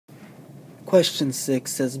Question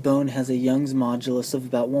 6 says bone has a Young's modulus of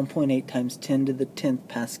about 1.8 times 10 to the 10th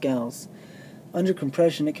pascals. Under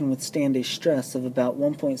compression, it can withstand a stress of about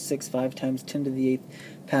 1.65 times 10 to the 8th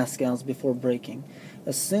pascals before breaking.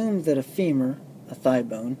 Assume that a femur, a thigh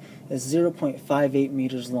bone, is 0.58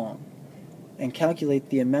 meters long, and calculate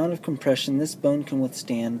the amount of compression this bone can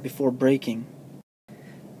withstand before breaking.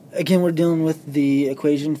 Again, we're dealing with the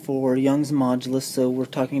equation for Young's modulus, so we're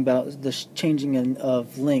talking about the changing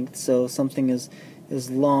of length. So something is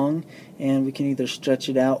long, and we can either stretch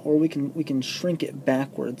it out or we can shrink it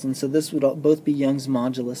backwards. And so this would both be Young's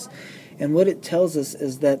modulus. And what it tells us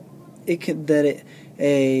is that it can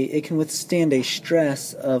withstand a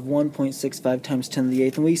stress of 1.65 times 10 to the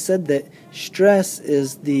 8th. And we said that stress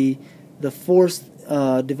is the force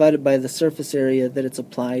divided by the surface area that it's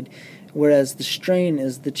applied, whereas the strain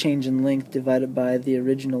is the change in length divided by the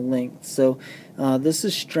original length. So this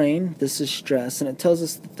is strain, this is stress, and it tells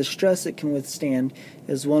us that the stress it can withstand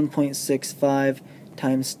is 1.65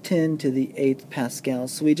 times 10 to the 8th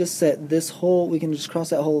pascals. So we just set this whole, we can just cross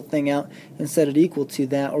that whole thing out and set it equal to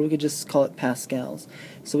that, or we could just call it pascals.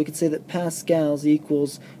 So we could say that pascals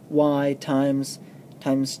equals y times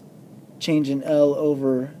change in L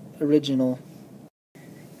over original.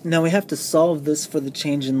 Now we have to solve this for the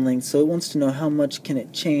change in length, so it wants to know how much can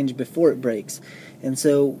it change before it breaks. And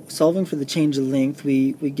so solving for the change in length,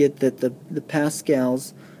 we get that the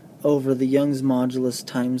pascals over the Young's modulus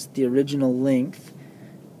times the original length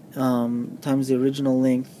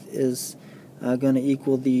is going to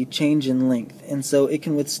equal the change in length. And so it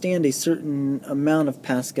can withstand a certain amount of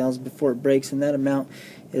pascals before it breaks, and that amount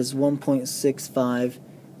is 1.65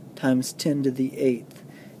 times 10 to the 8th.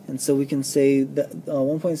 And so we can say that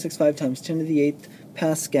 1.65 times 10 to the 8th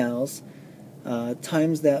pascals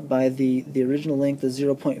times that by the original length is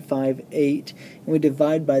 0.58, and we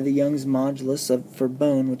divide by the Young's modulus for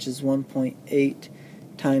bone, which is 1.8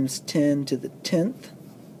 times 10 to the 10th.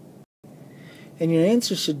 And your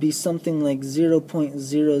answer should be something like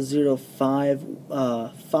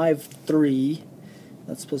 0.00553.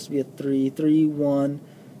 That's supposed to be a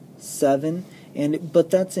 317. But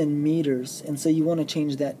that's in meters, and so you want to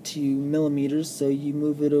change that to millimeters, so you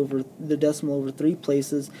move it over the decimal over 3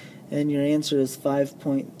 places, and your answer is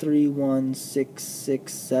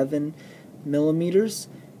 5.31667 millimeters,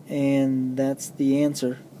 and that's the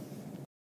answer.